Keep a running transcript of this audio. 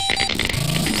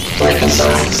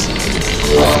Frankenstein's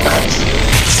Walmart.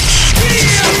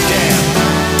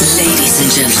 Ladies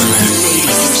and gentlemen,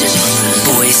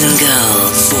 boys and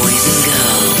girls,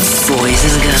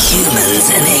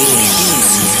 humans and aliens,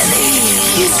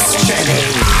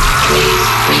 Please,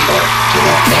 people, do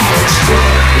not message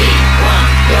where we want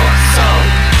your soul.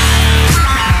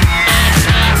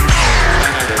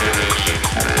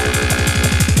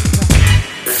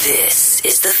 This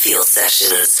is the Field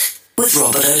Sessions with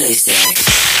Robert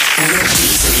Olusek on the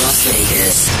beat of Las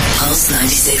Vegas, Pulse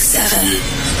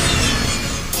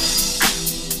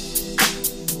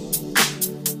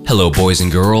 96.7. Hello boys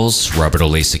and girls, Robert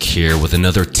Olasek here with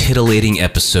another titillating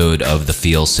episode of the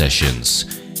Feel Sessions.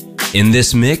 In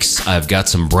this mix, I've got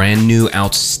some brand new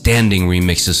outstanding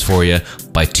remixes for you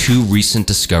by two recent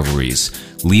discoveries,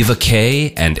 Leva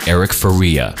K and Eric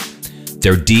Faria.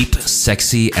 They're deep,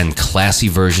 sexy, and classy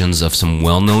versions of some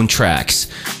well-known tracks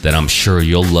that I'm sure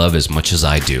you'll love as much as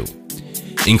I do,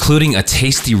 including a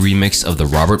tasty remix of the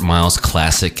Robert Miles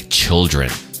classic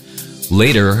Children.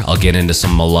 Later, I'll get into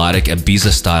some melodic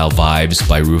Ibiza-style vibes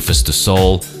by Rufus Du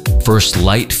Sol, First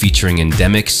Light featuring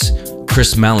Endemics,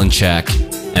 Chris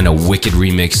Malinchak, and a wicked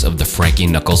remix of the Frankie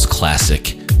Knuckles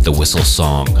classic, The Whistle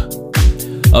Song.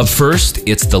 Up first,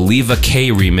 it's the Leva K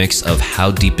remix of How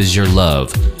Deep Is Your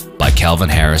Love by Calvin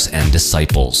Harris and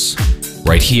Disciples,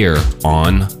 right here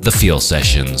on The Feel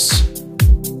Sessions.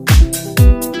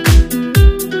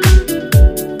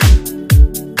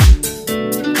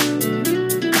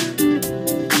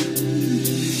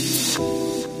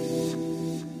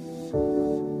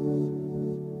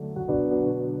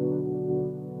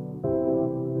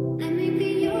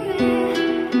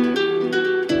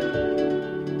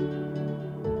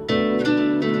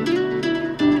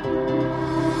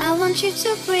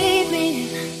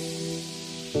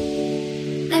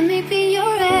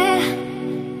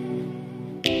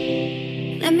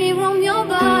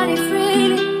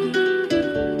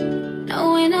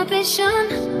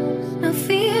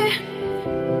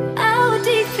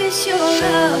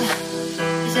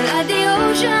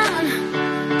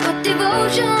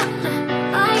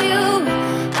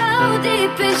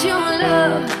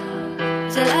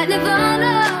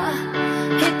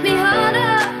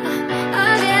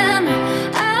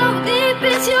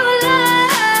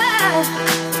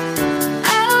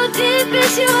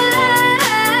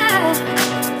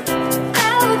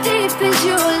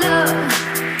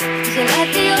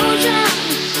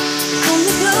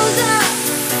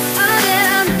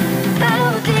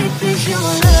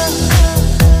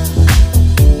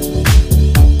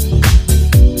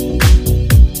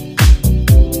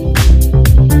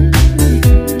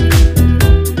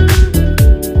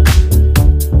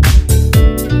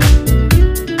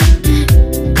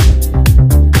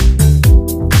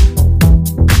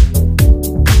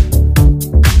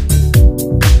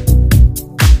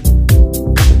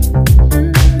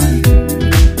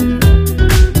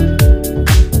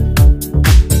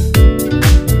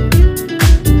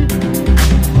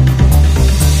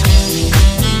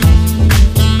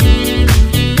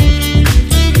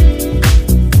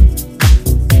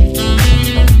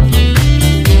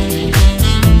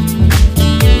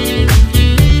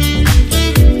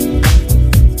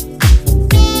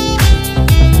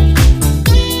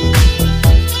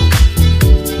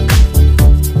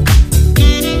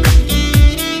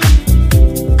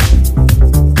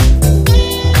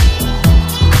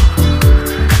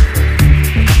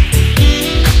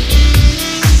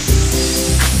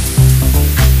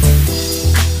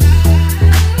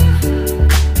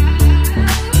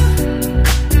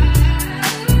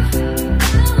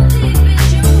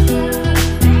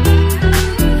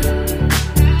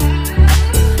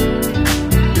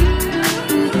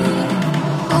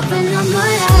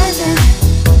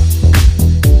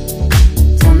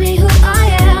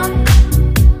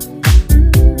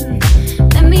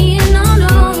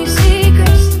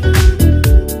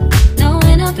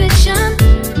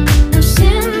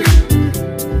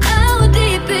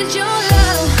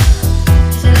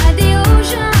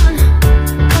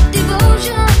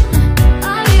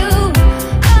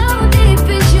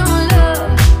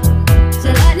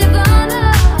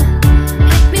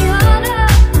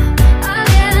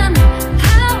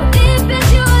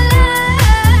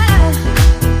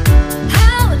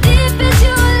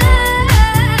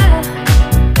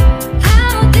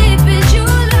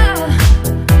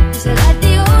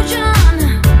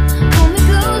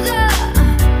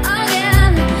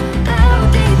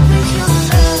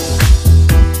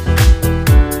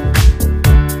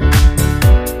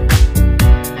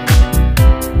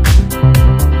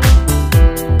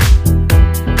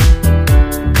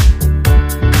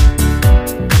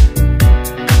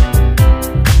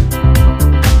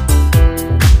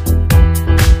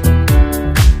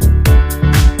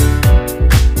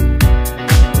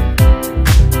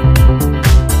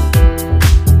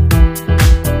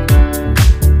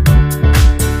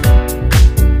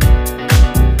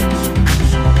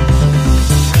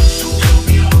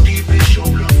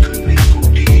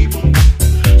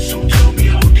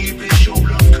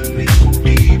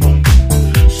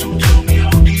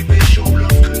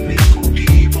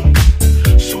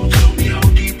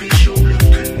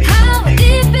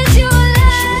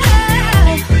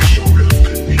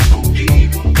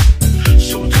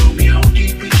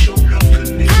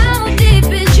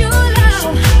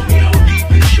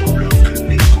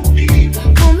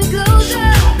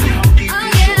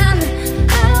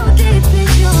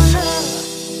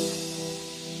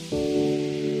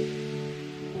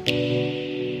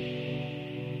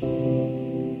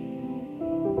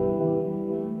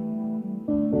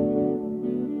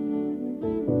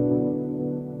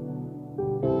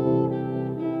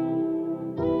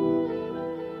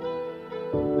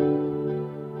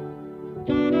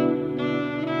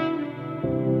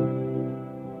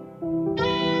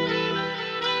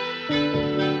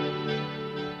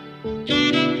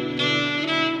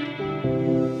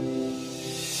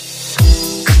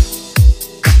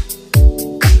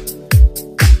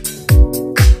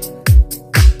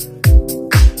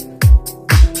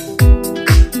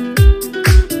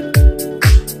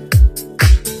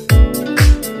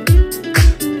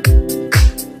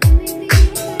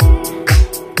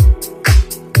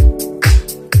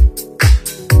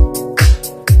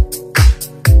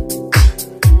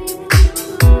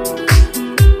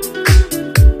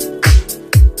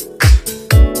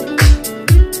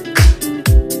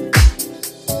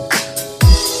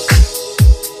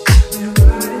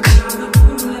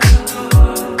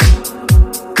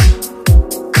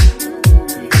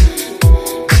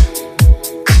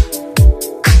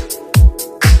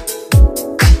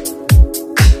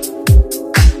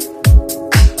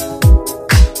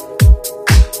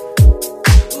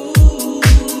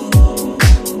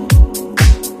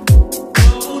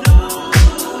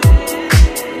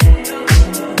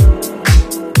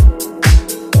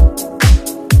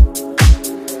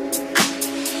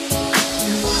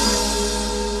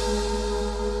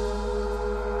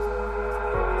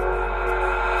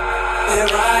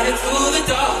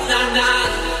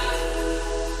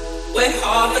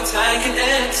 half a tank and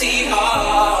empty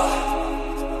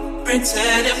heart.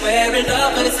 Pretending we're in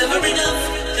love, but it's never enough.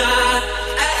 Not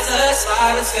as the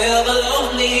silence fill the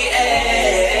lonely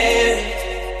air.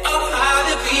 Oh, how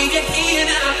did we get here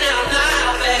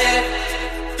now, babe?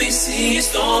 We see a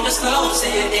storm is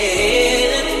closing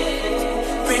in.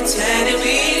 Pretending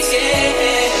we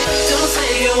scared. Don't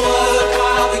say a word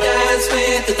while we dance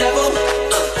with the devil.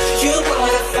 You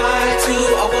brought a fire to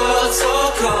a world so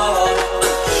cold.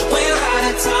 We're out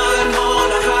of time on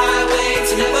a highway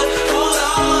to never. Hold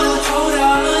on, hold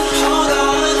on, hold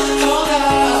on, hold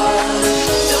on.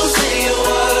 Don't say a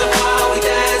word while we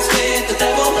dance with the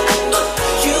devil.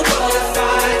 You brought a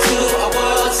fire to a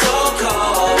world so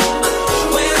cold.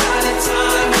 We're out of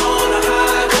time on a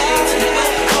highway to never.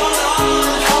 Hold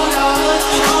on, hold on,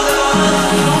 hold on, hold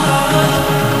on.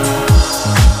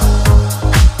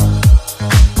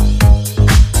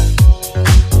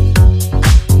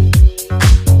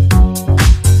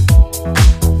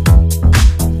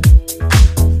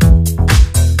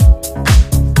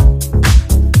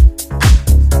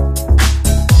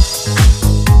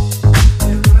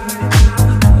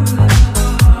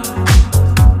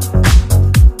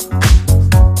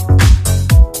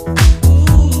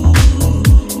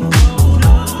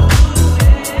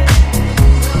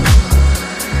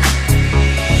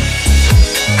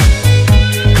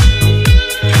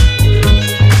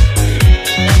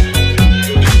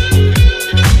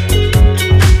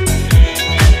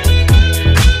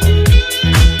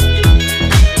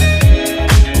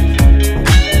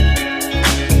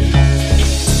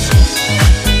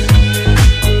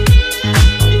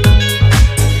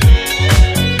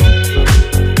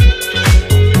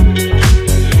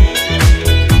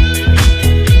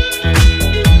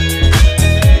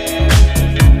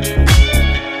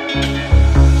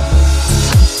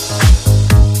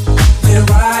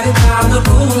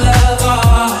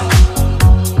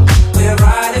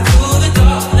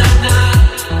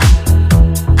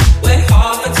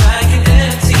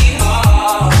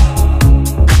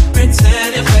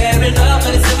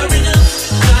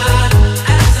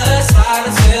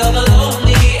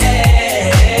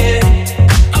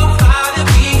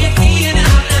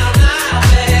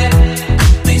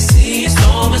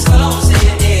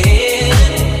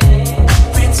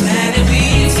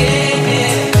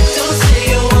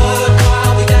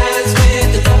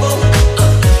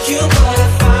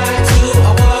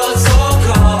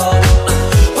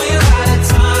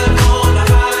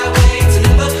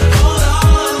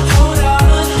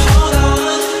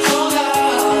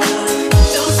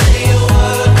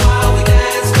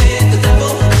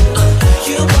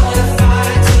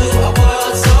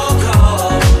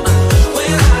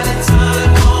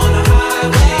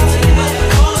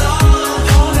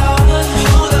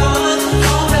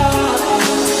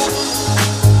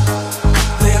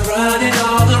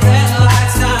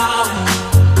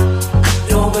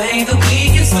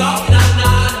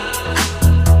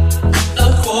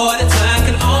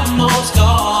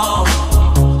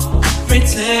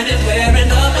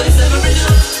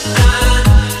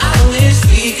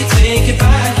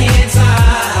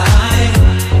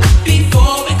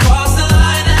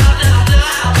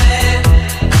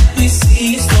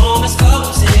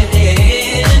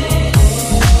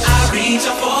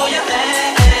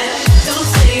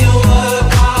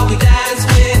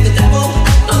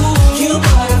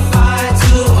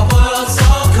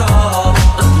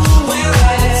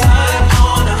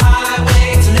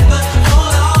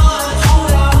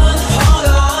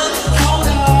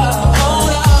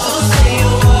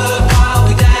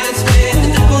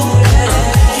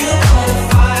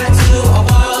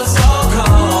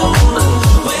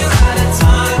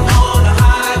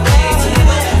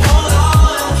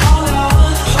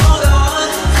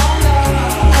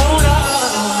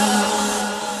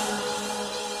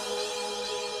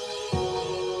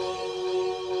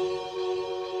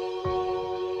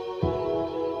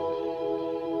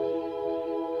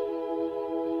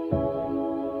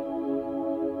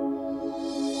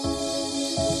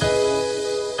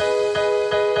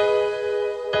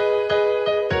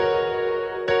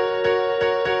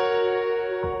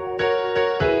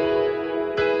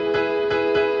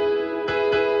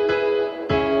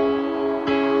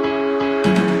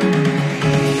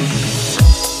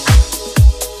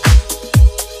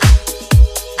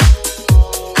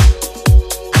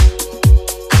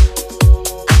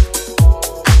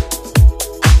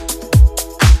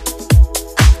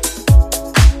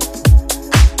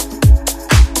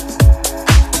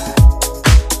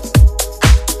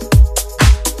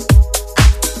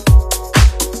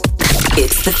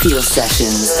 The Feel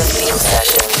Sessions. The Feel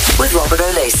Sessions. With Robert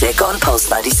O'Lasik on Pulse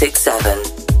 96.7.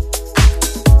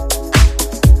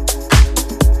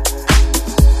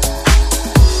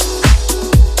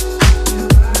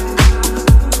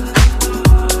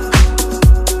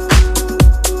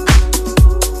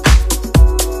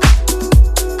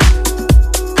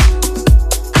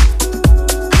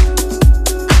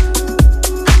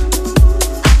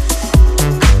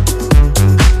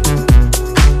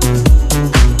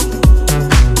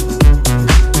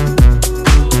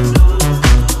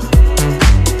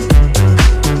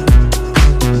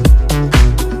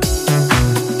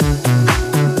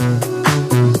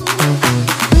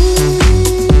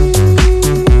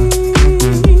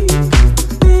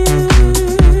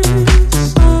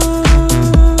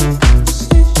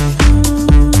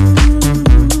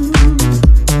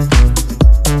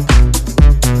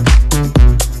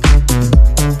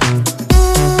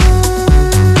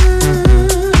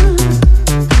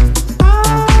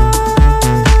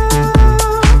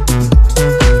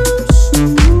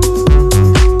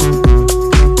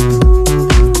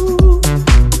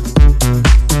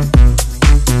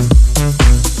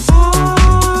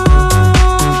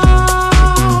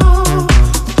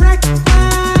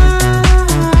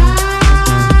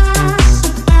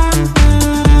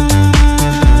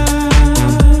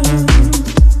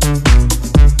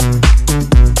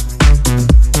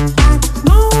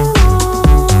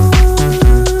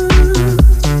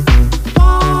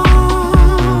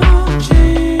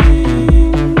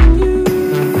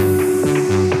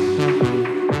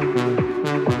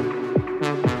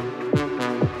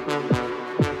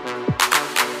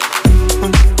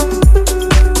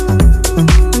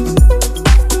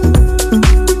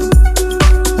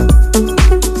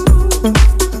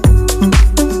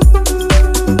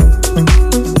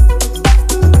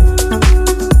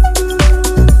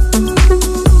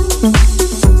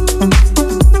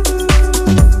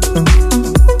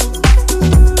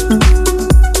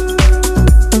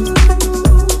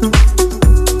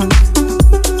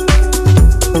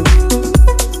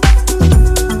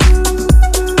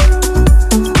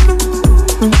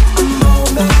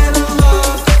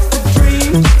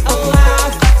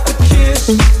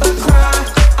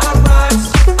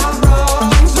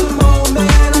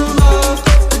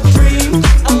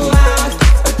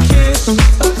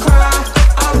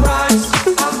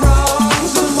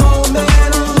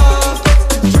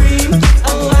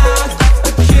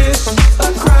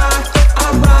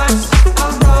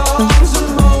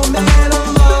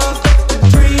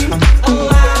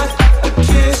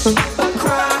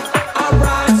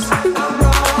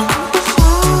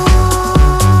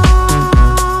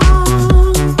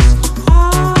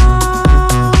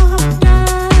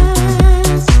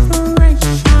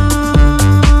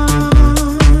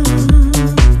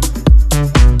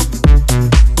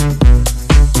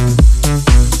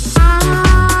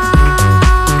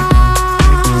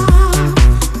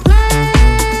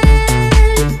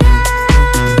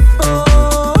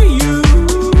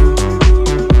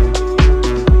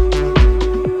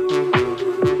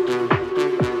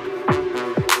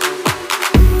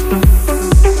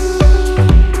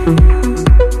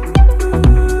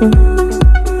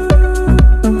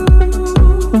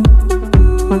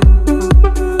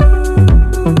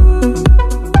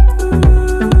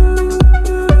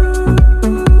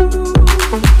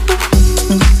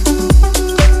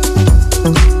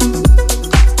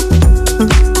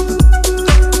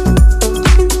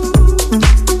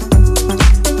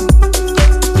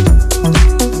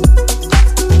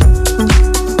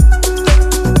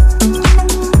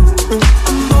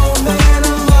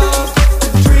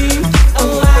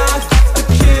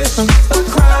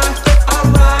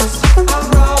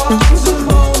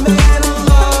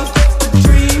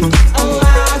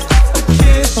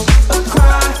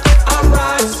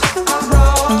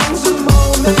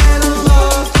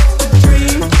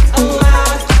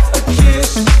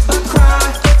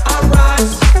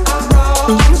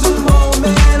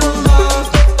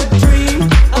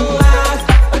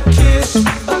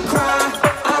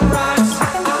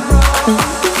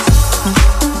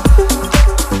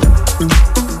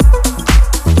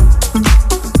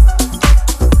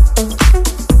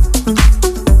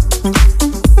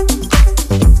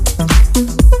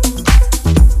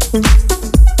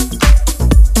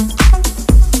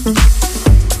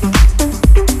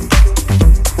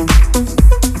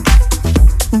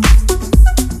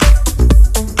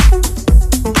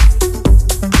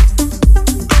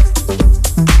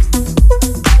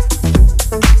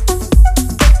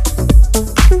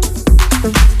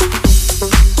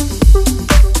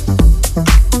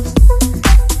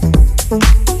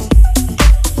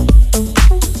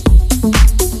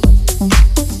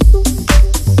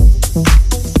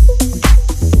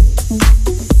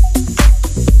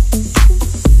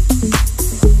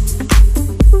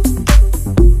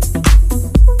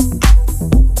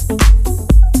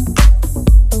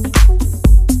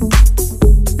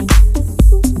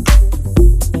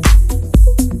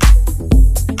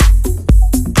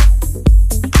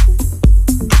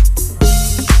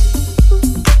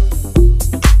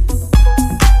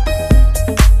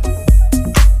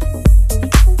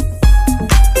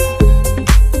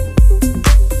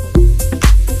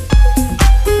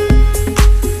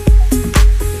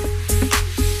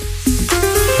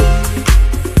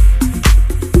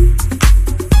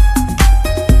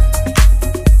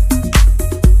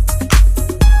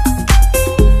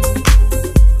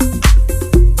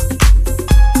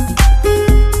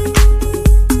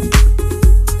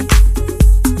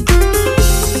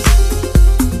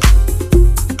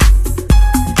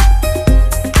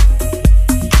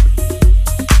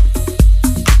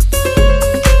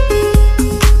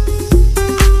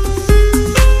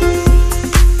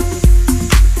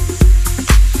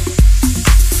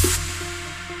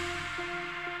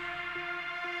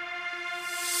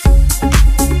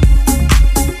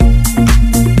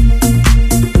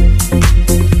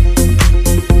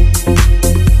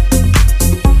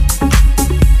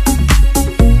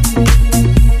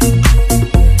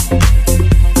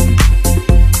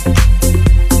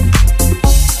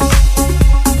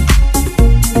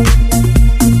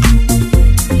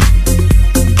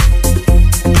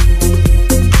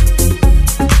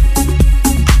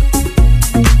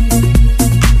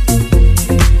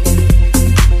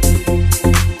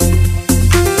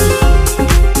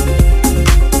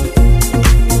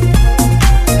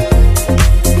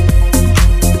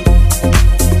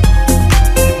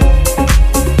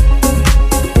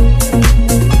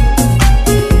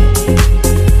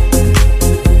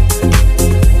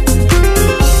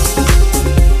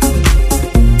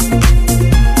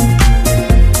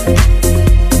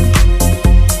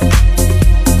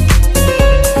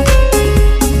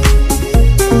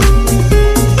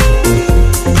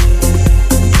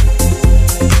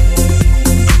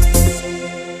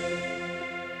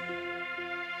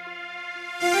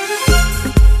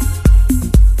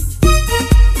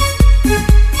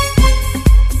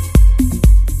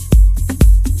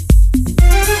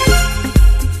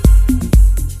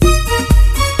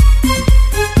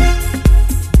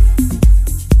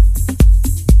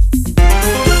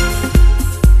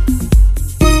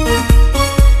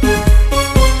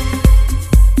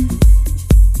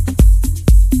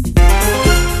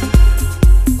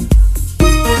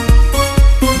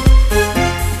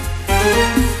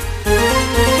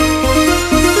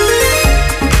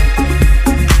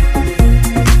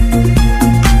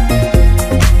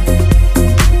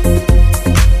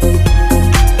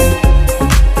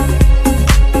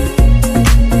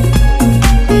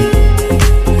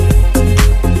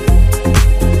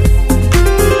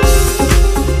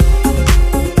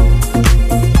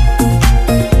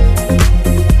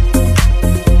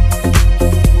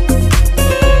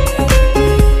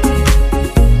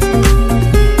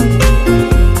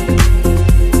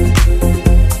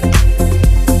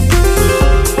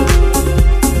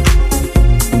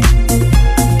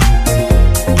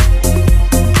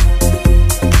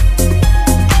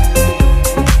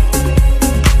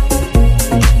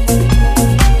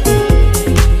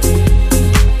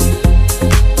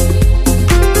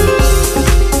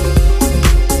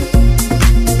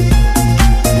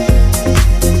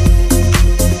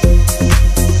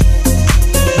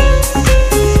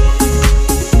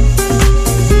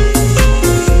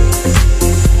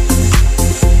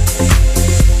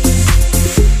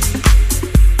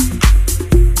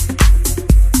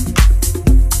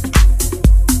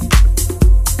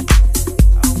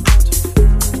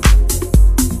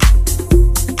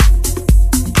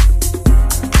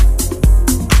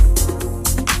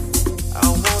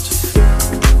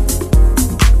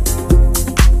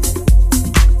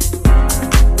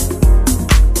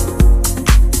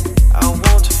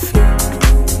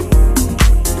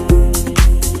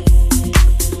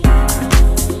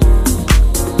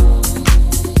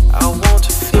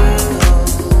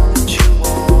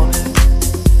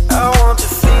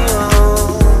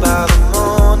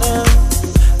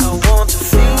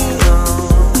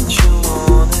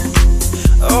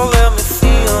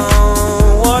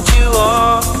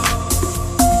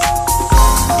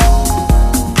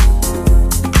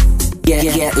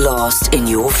 lost in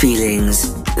your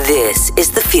feelings. This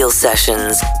is The Feel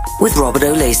Sessions with Robert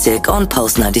O'Lasik on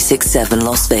Pulse 96.7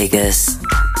 Las Vegas.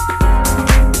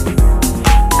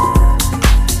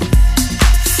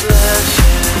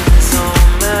 Flashes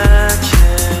on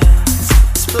matches,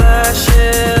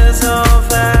 splashes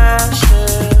of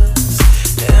ashes,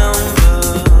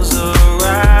 embers are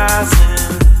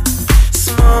rising,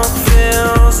 smoke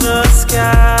fills the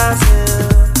skies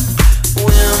and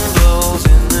wind blows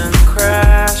in and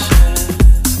crashes,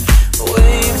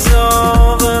 waves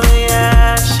over the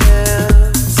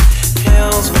ashes,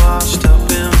 hills washed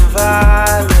up in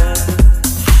violet,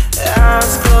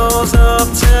 eyes close up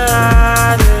to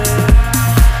hide it.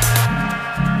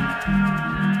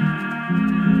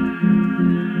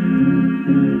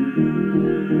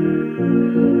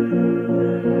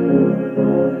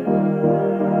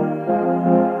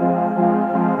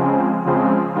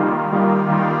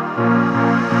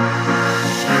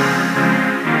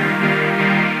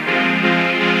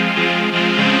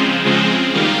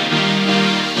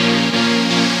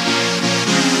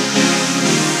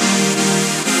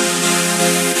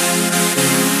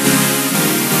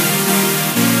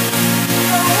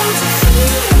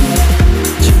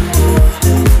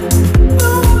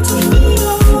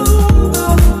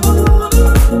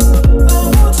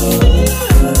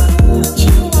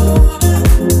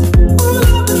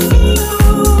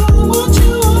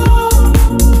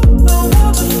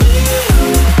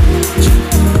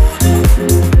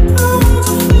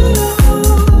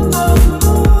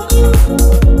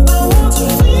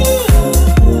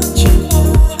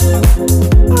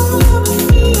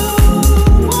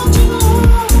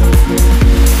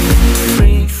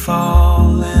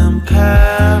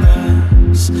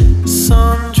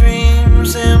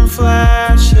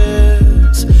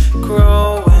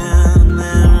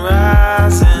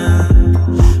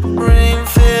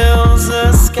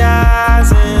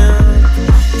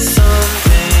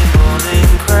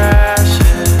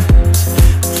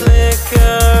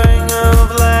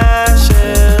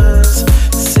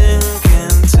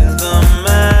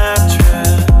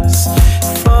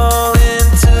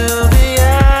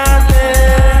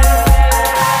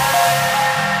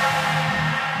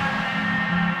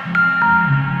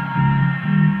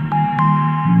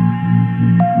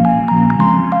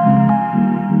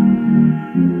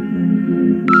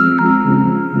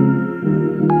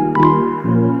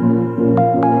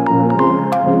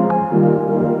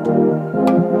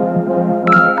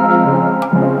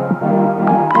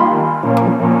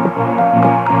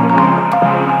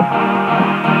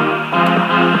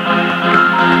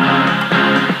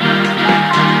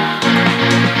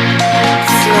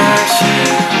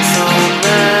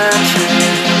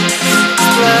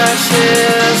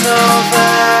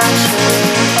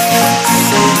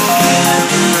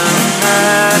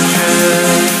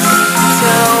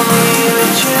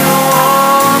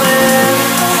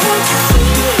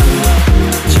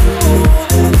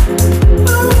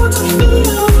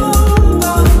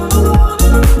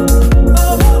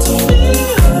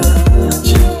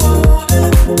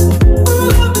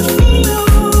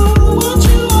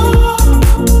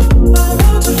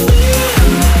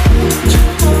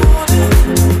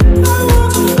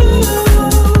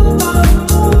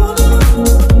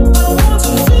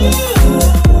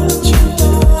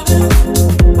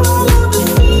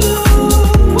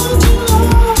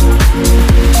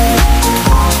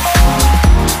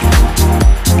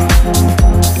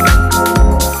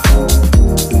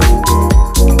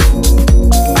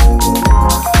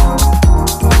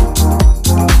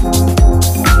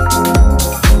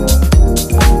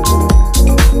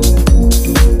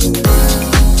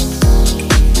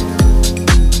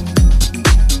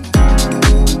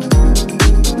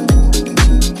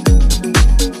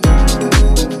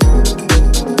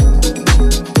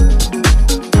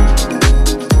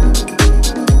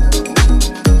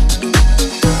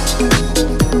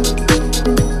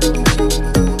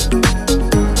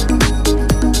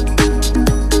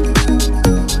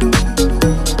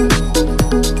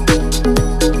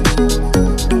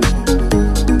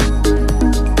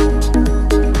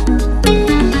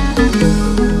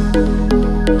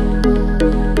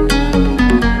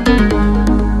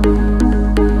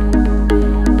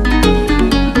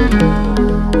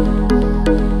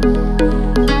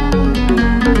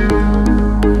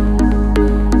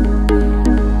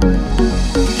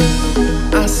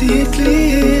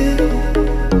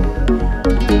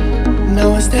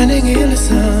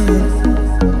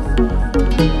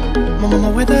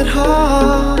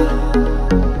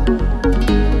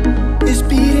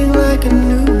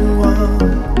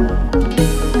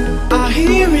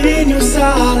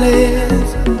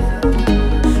 silence.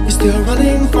 You're still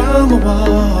running from a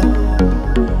wall.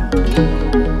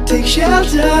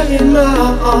 shelter in my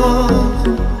arms.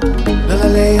 Will I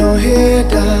lay your head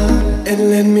down and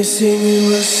let me sing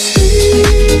you a sweet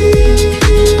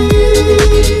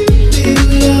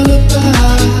little lullaby?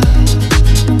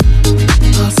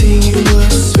 I'll sing you a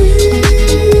sweet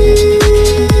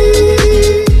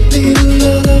little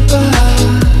lullaby.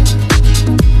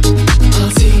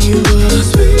 I'll sing you a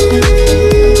sweet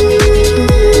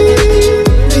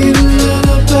little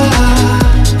lullaby.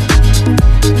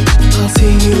 I'll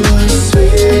sing you a sweet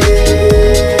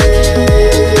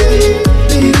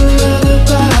little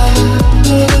lullaby,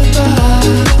 lullaby.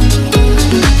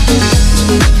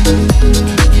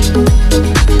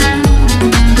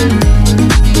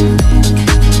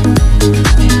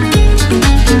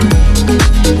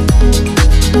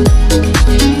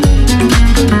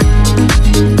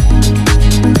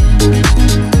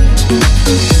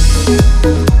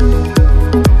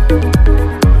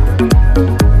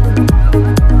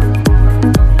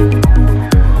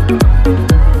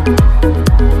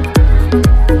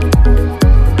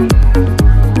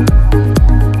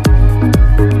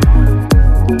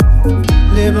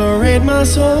 Liberate my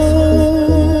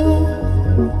soul.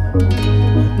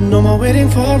 No more waiting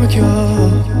for a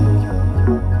cure.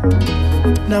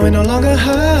 Now we no longer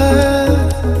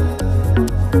hide.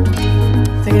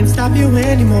 They can't stop you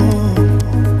anymore.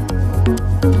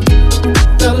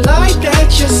 The light that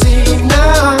you see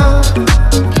now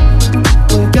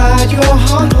will guide your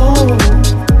heart home.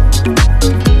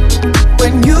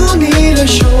 When you need a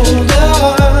shoulder,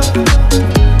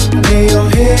 lay your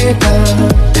head down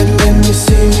and let me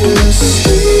sing you a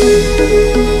sweet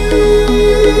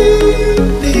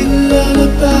little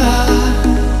lullaby.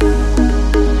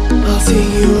 I'll sing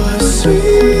you a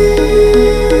sweet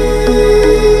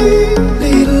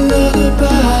little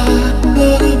lullaby,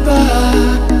 lullaby.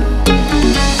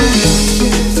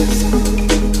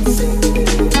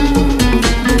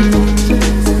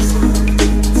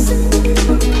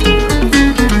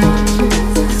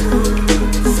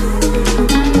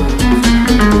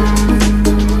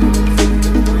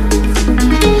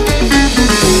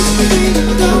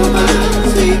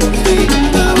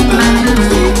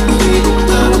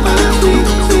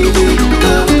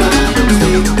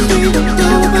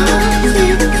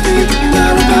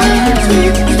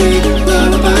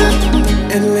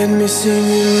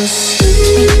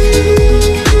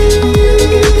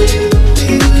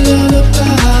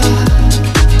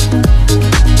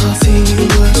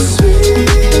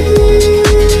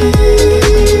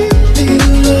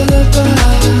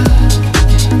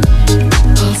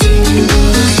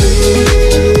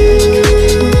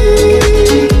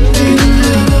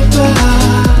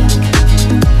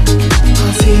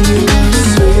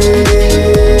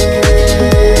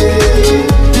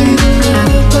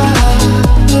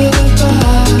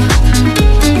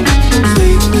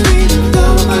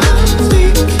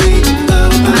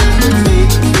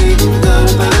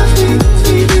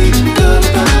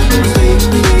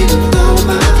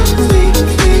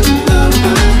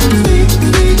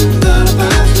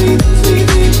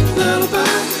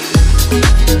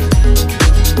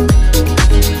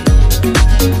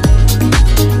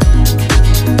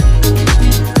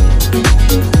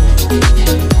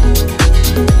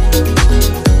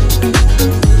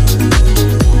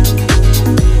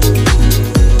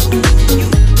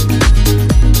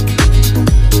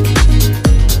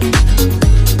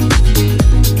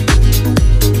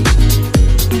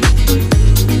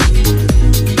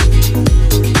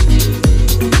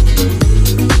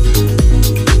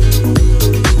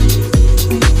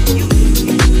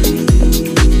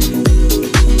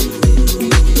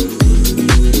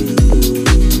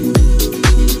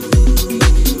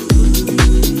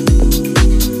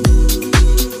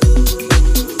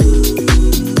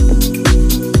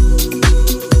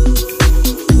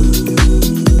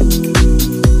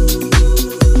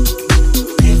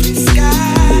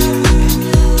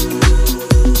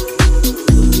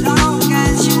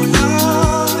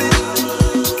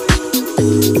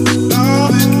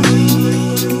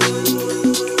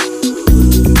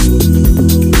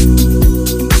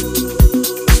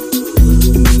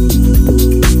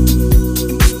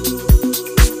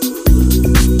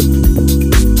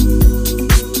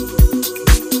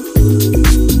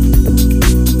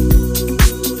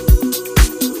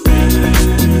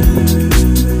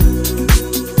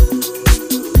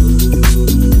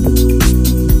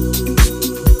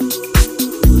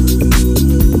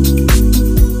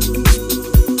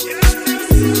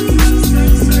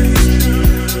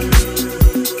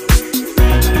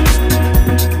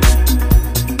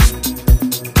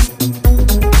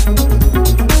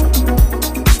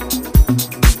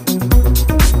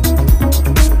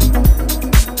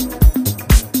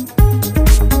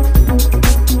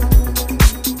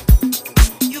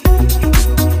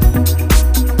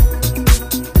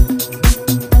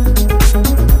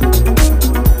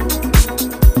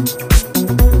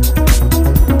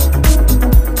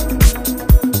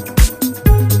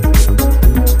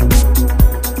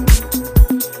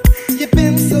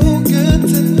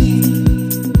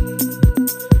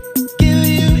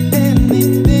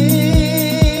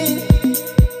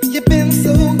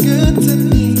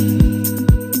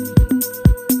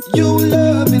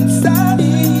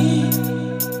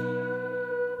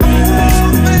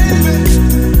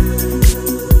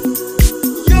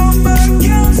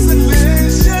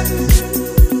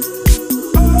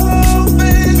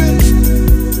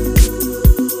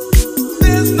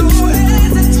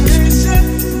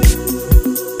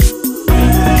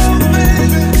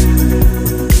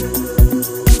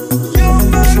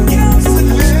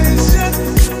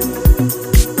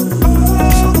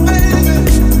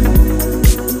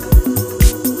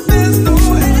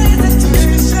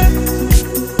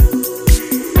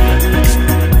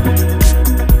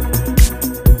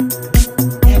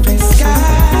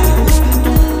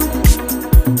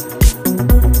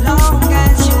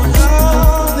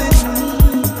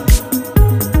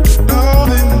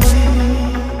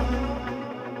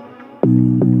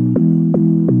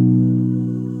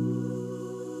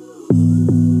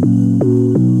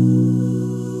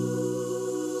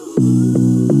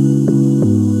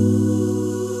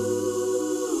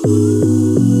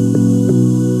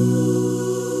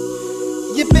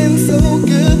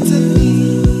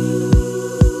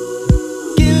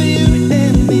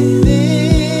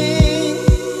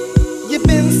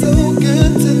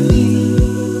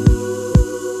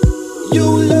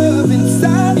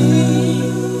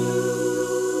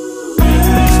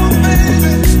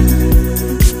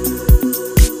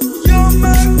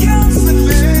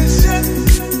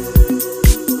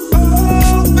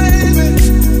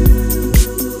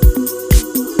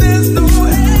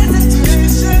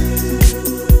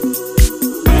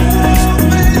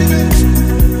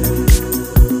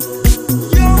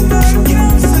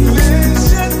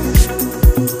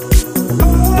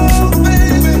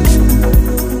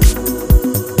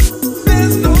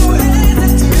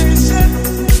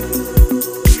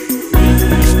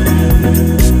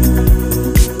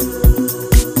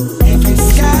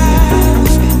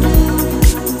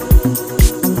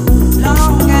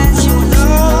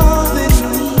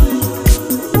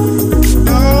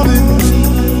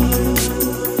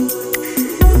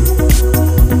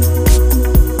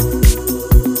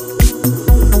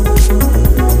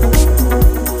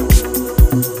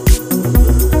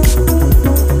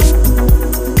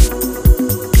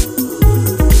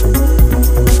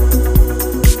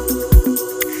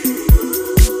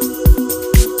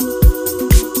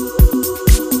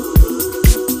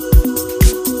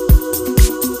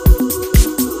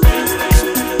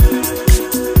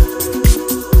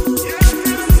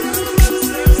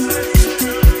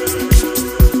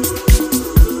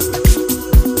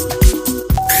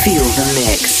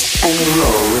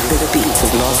 the beats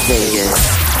of Las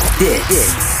Vegas.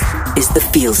 This is The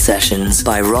Feel Sessions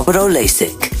by Robert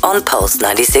O'Lasik on Pulse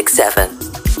 96.7.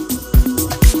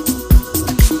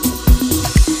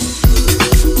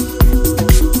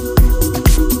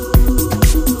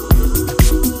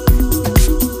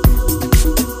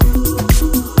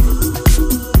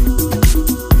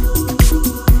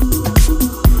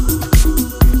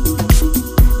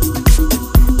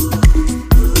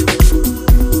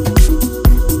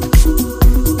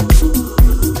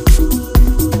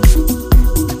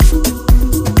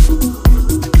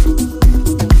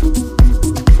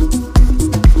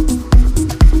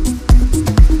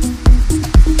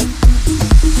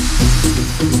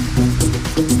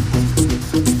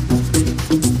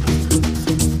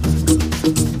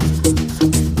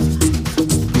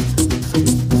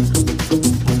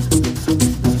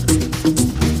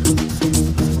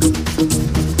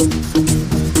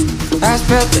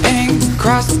 Spilled the ink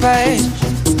across the page,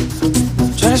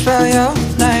 trying to spell your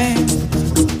name.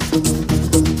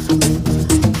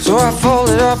 So I fold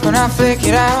it up and I flick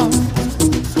it out,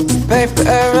 paper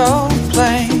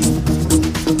aeroplane.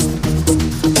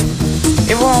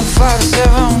 It won't fly the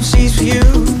 7 seas for you,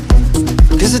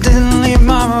 cause it didn't leave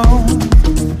my room.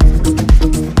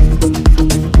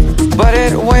 But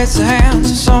it awaits the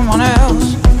hands of someone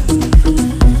else,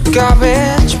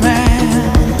 garbage man.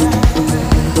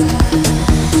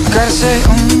 Gotta say,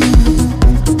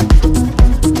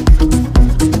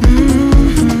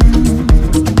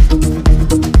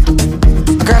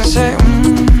 I gotta say,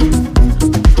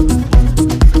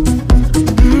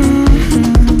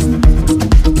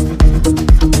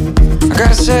 I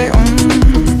gotta say,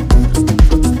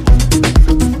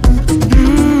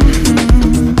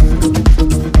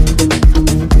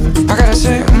 I gotta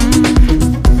say,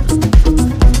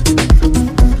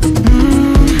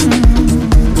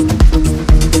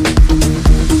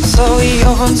 So he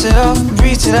opens it up and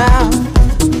reads it out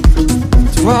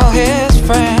to all his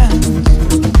friends.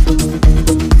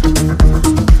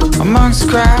 Amongst the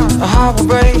crowd, a heart will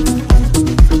break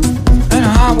and a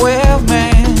heart will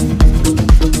mend.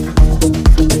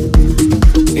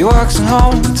 He walks on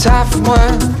home, tired from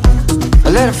work, a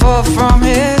letter fall from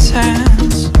his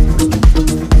hands.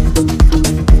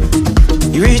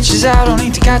 He reaches out only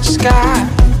to catch the sky,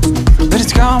 but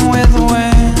it's gone with the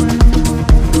wind.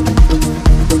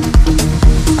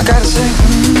 I gotta say,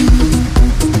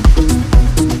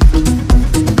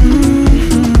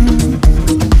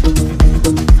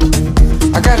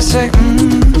 I gotta say,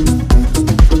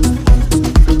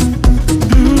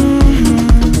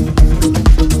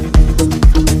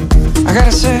 I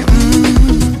gotta say,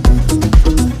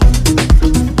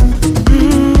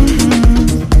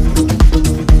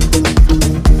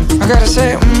 I gotta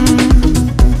say,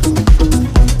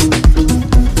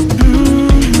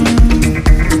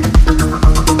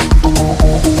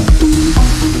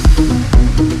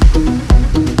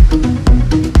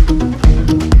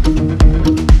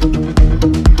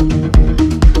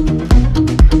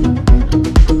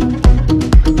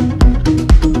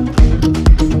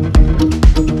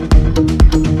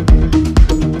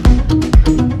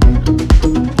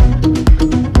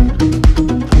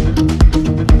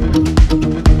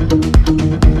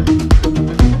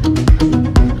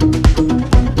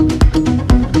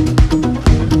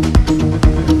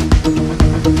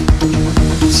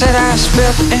 said I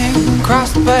spilled the ink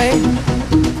across the page,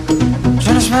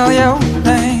 trying to smell your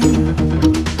name.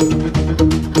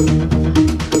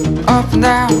 Up and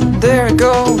down, there it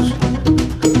goes,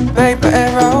 paper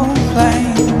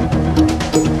aeroplane.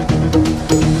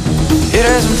 It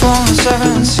hasn't flown the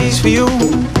 7 seas for you,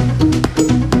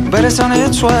 but it's on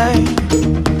its way.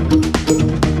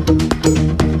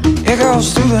 It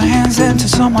goes through the hands into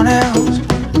someone else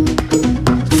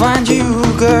to find you,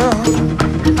 girl.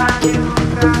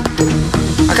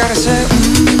 I gotta say,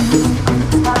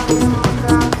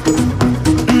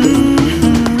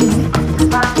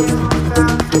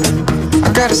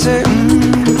 I gotta say,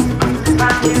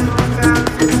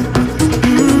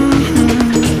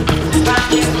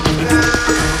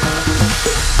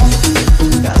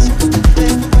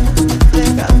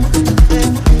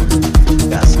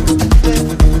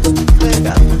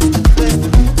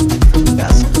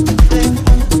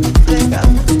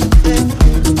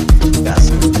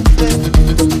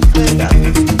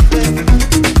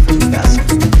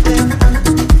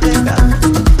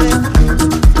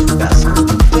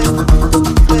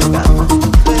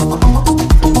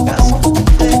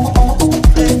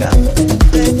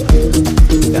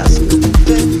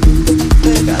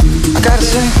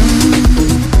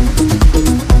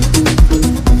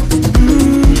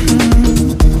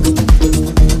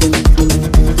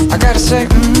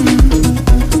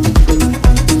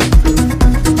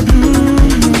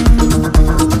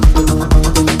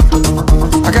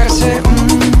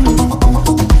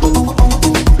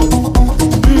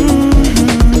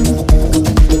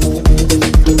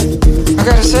 I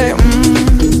gotta say,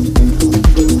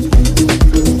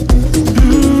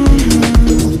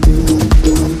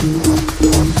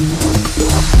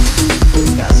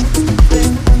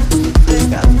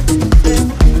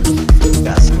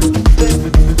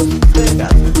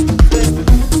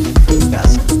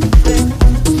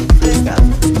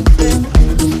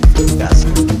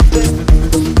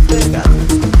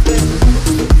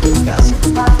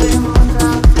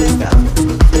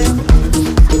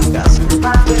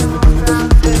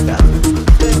 Got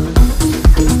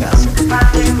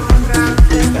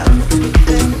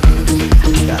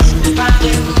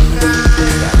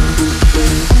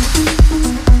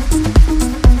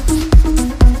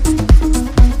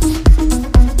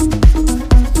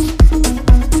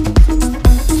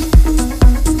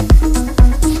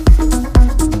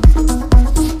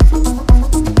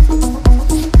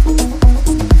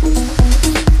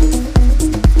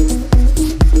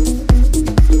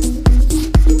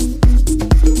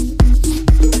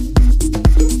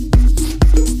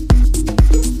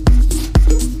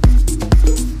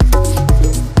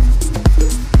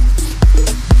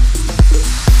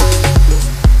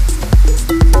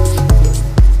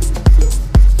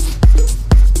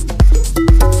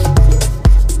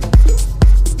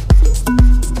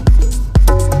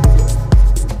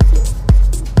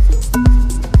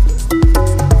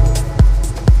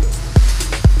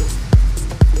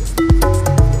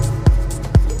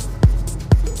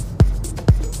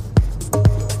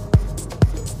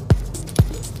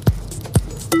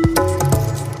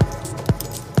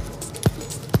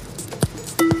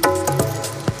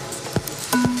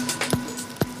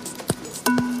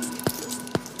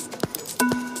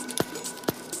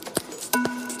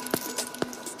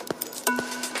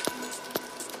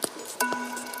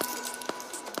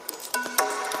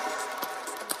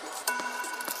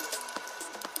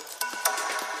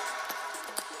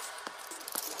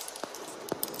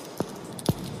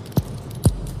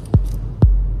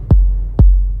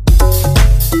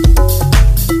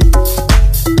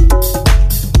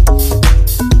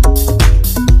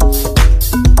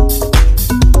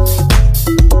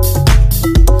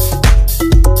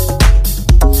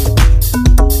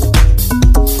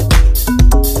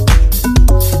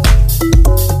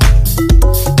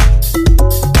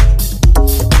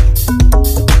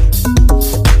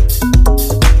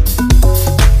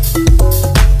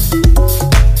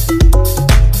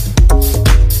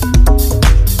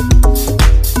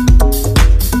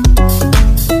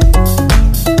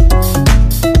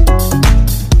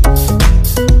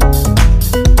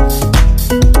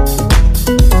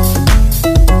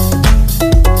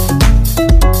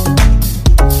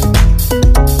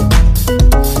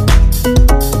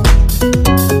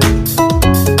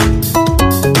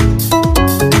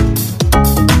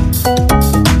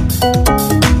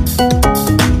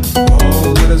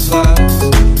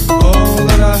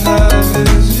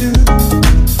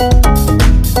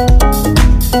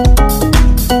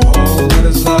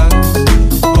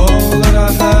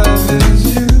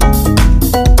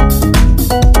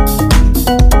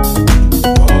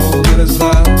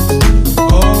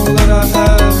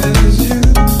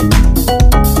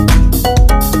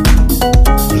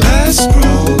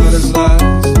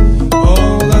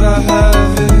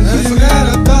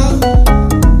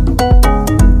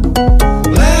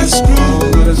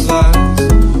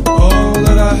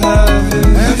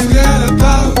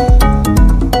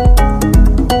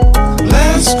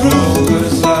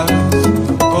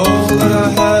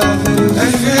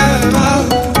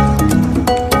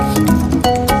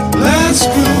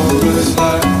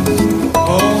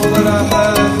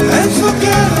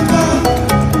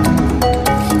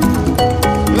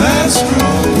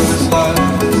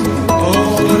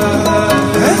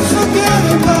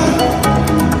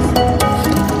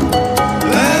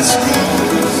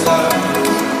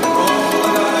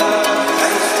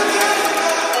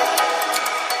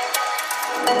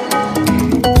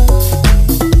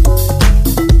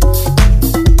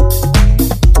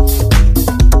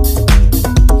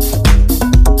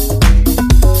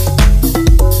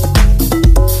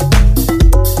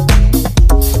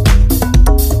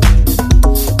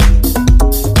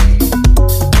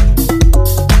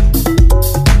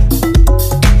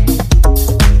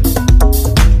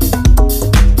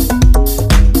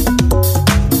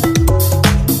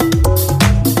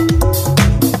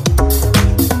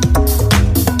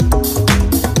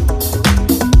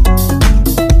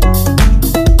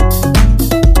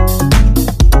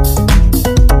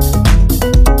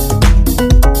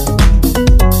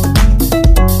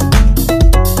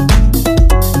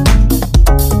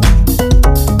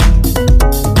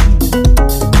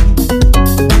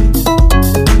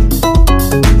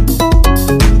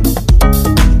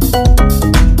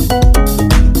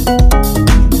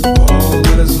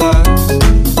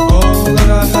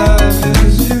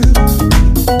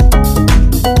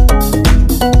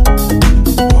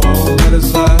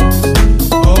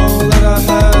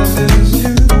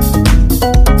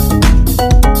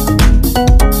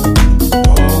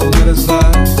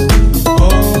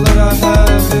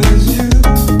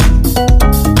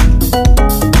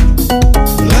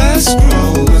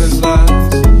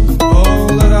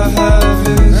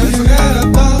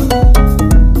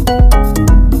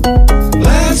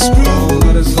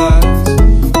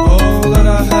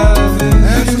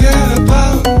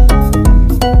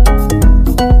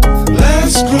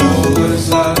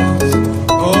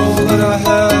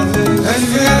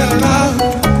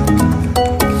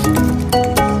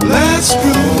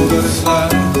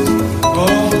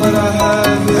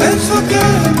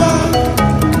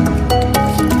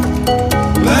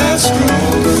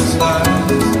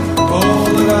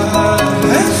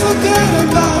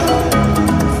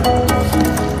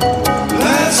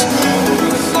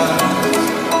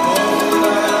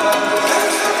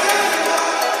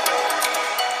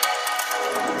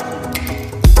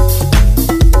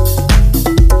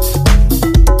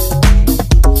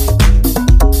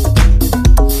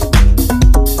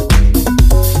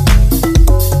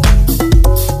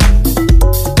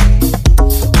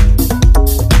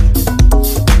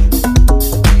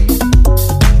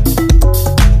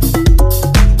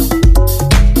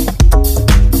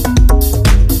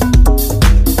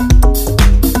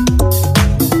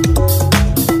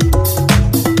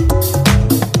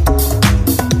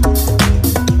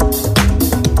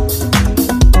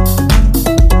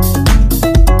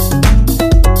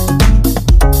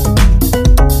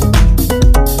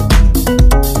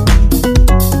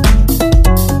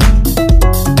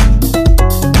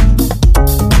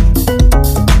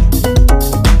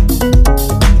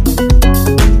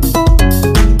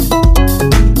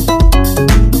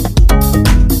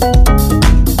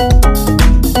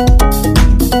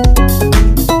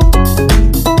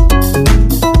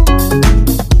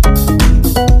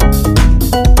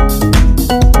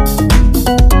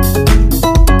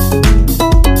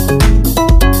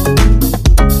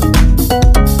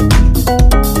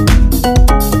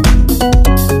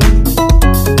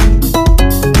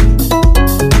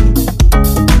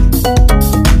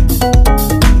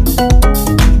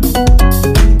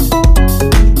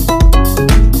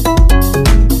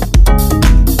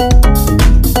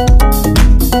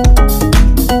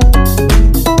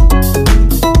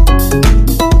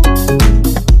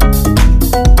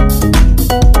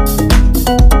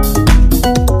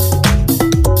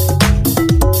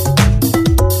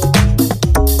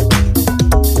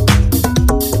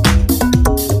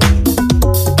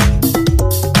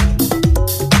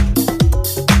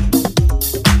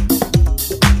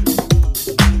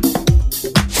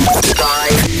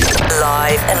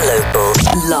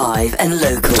live and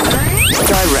local.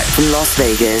 Direct from Las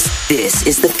Vegas, this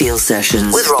is The Feel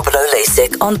Sessions with Robert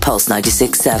O'Lasik on Pulse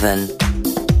 96.7.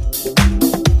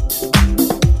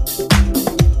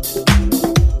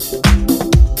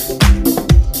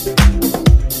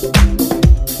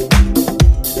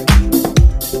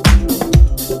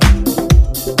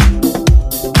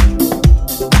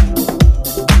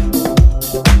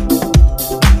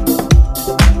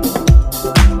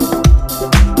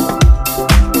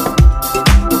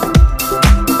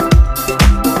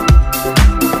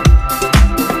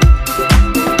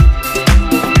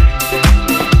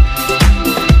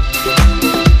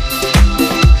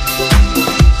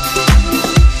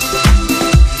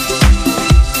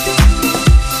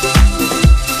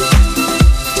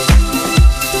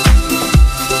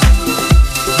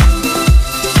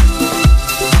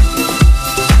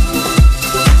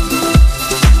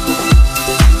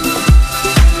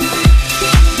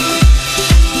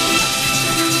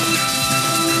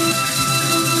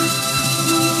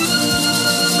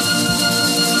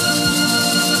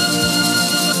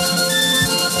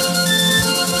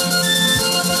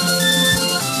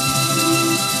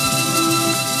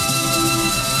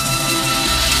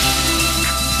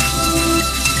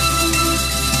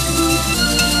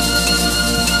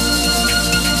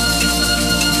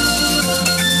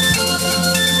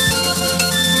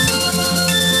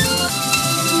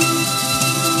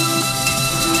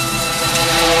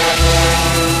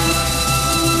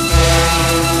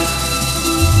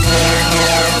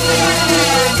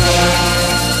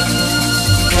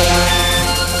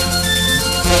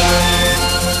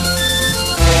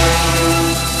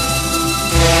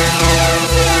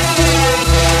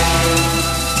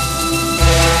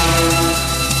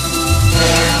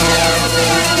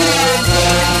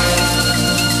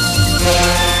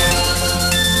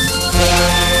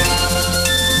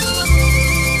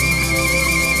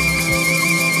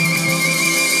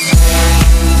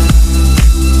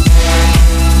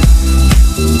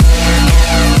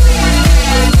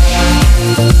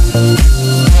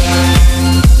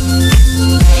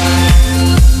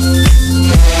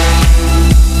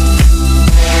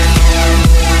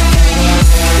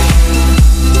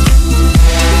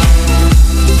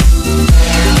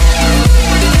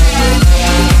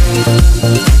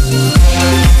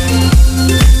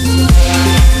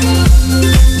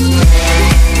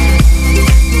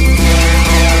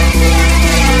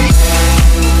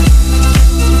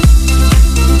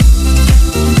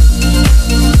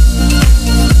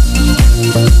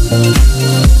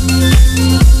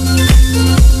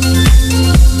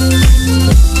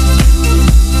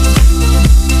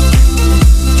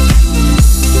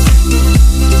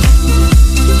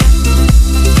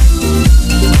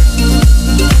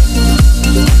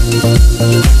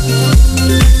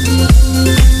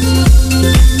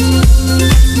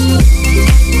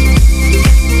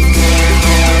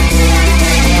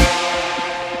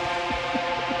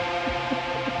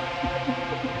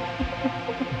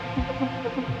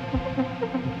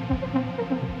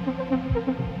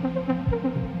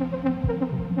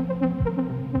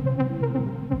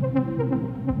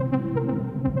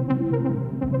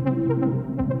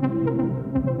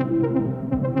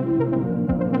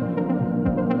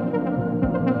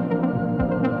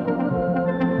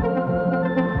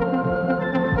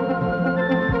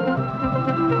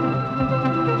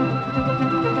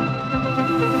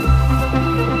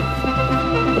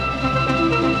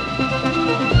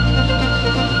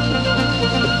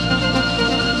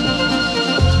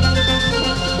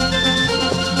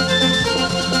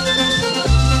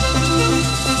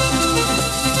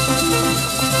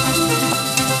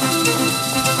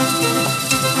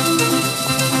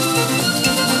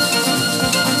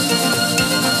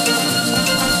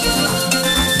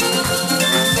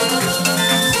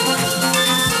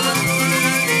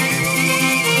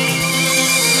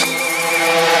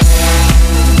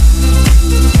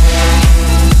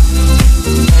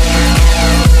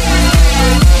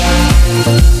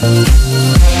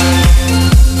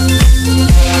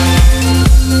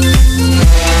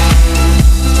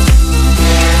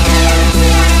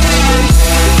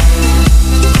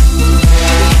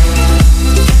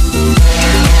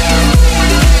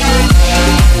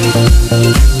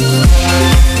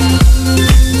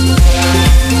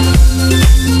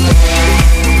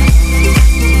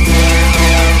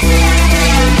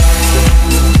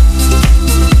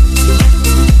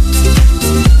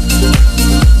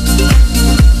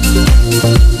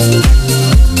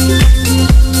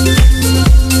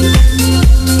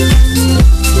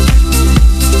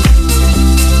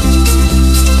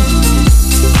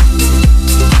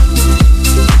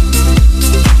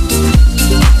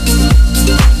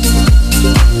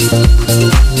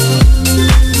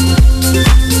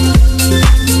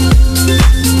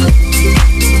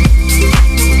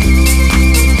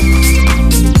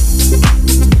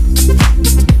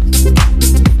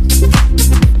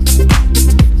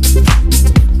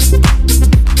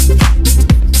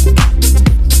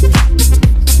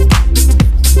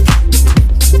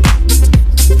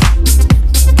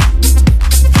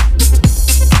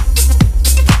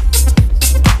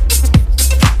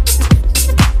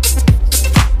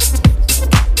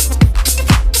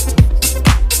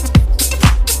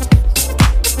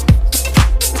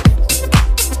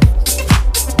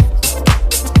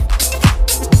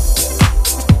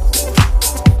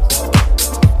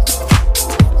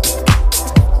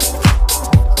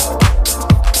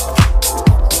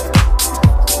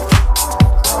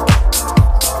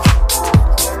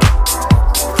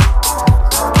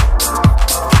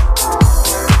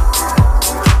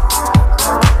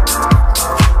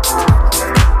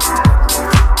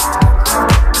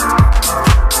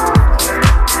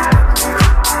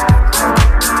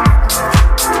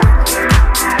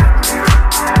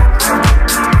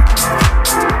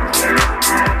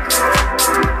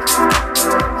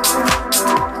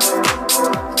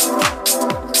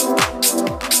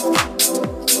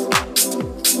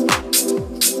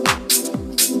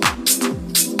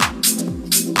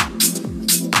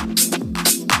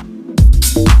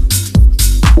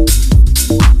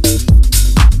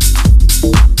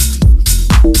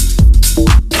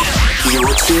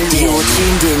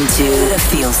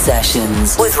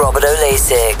 Sessions with Robert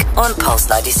Olasik on Pulse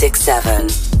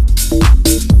 96.7.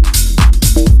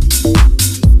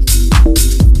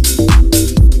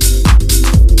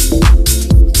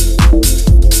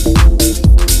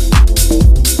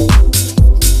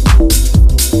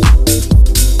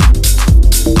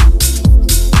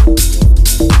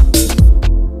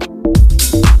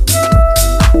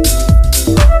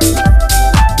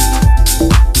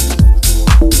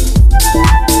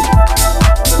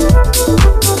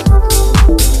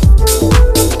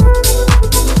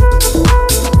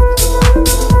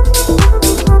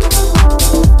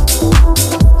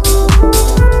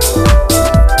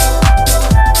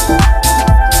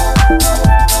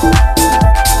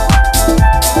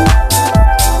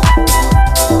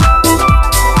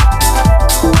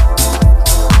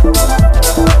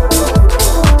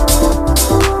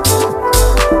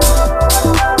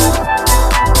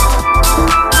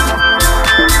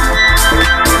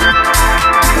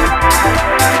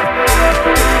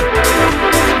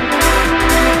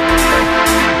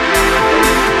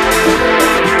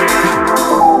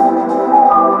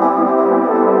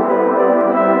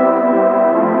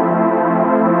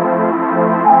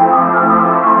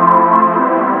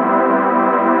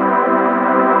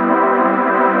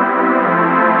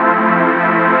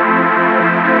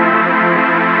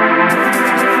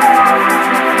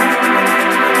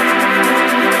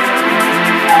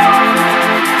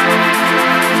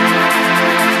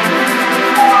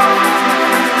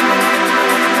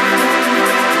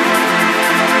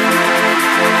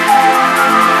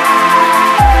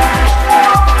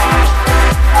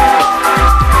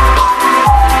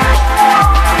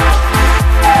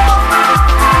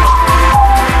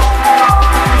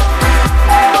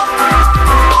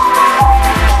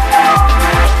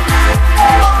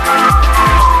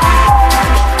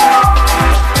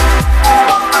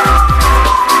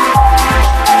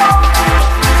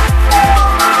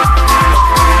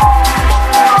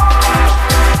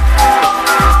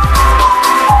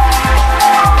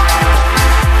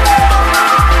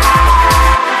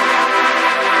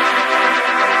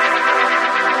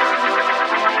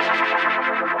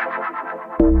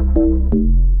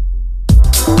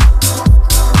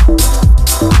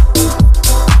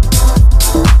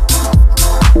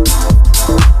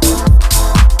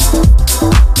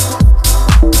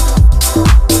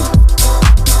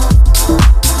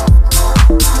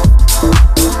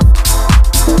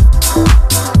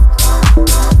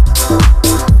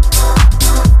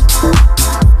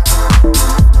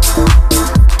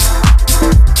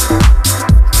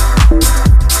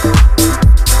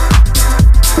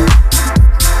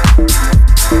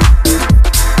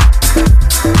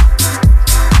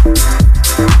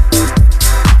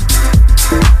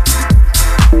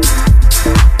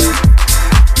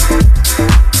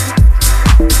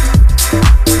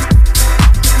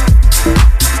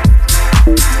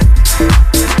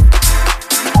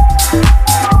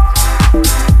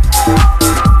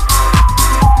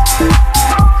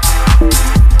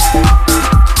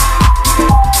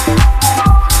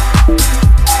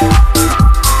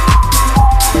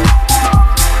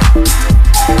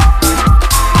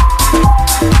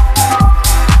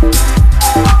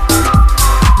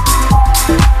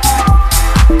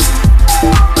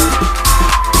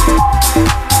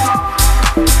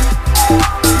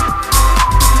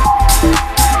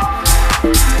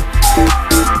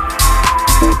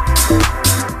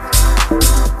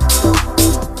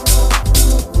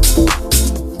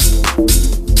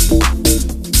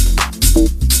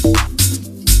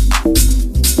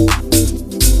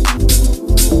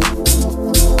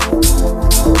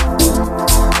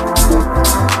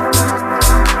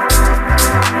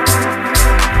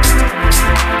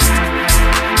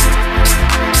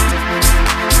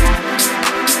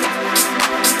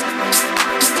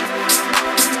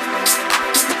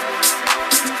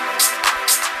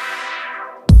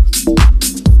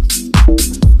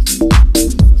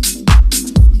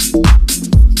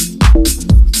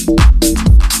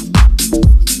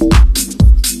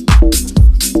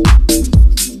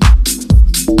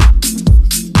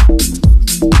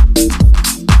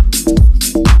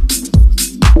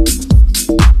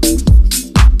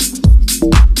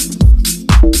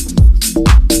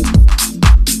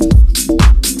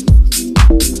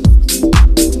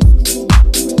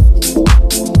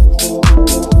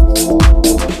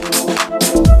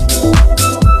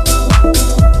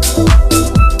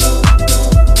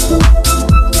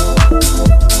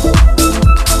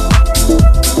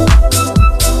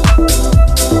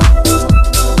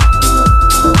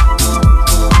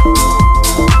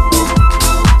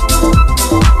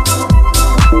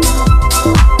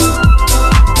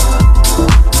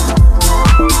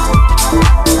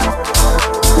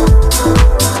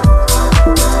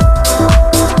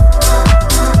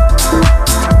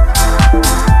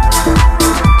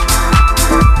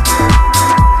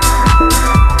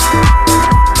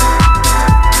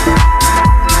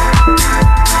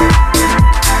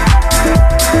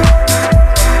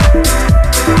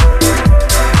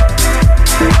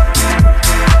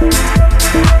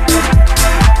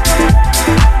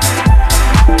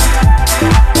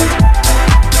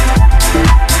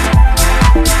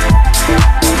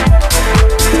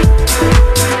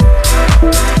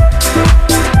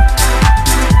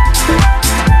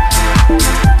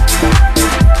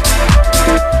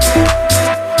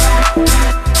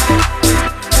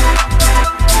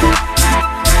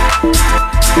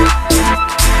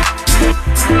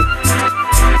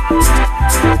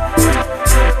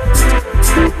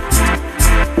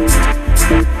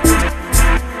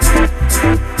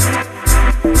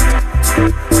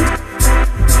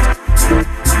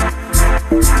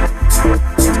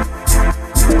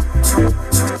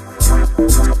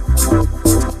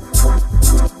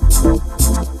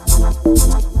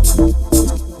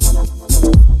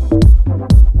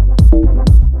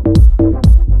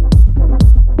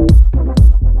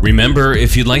 Remember,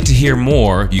 if you'd like to hear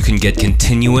more, you can get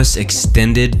continuous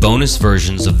extended bonus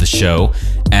versions of the show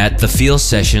at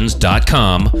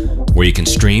thefeelsessions.com, where you can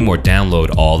stream or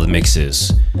download all the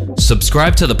mixes.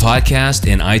 Subscribe to the podcast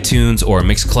in iTunes or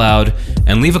Mixcloud,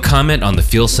 and leave a comment on the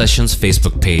Feel Sessions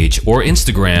Facebook page or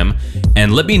Instagram,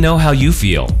 and let me know how you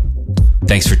feel.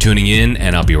 Thanks for tuning in,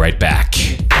 and I'll be right back.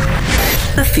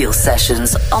 The Feel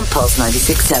Sessions on Pulse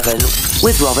 96.7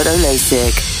 with Robert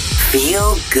Olasik.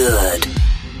 Feel good.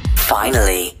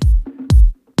 Finally.